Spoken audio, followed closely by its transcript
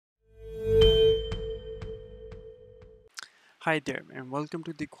Hi there and welcome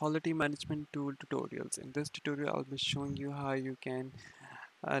to the quality management tool tutorials. In this tutorial I'll be showing you how you can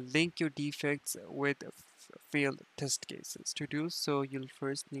link your defects with failed test cases. To do so you'll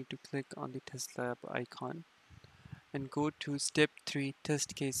first need to click on the test lab icon and go to step 3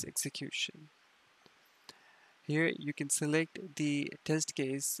 test case execution. Here you can select the test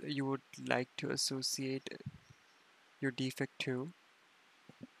case you would like to associate your defect to.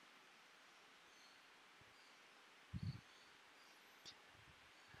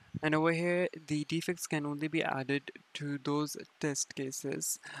 And over here, the defects can only be added to those test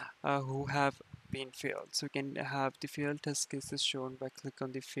cases who have been failed. So you can have the failed test cases shown by click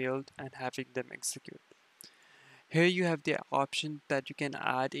on the failed and having them execute. Here you have the option that you can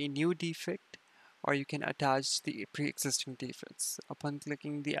add a new defect or you can attach the pre-existing defects. Upon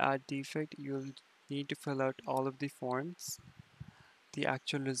clicking the add defect, you'll need to fill out all of the forms, the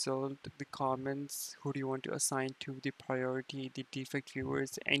actual result, the comments, who do you want to assign to the priority, the defect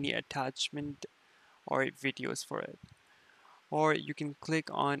viewers, any attachment or videos for it. Or you can click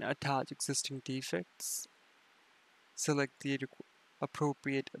on attach existing defects, select the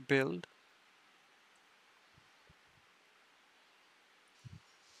appropriate build,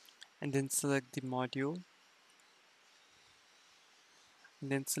 and then select the module,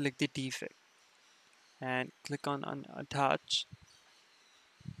 and then select the defect, and click on attach.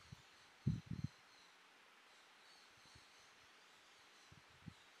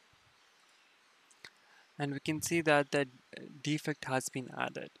 And we can see that that defect has been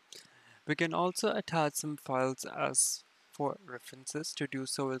added. We can also attach some files as for references. To do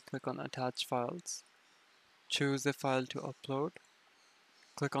so, we'll click on attach files, choose a file to upload,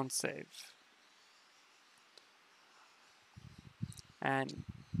 click on save. And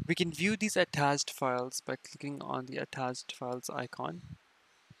we can view these attached files by clicking on the attached files icon.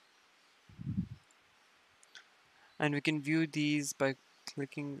 And we can view these by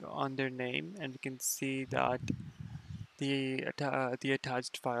clicking on their name, and we can see that the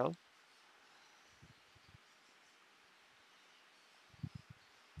attached file.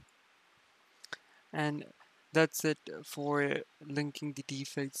 And that's it for linking the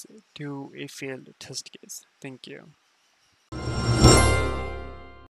defects to a failed test case. Thank you.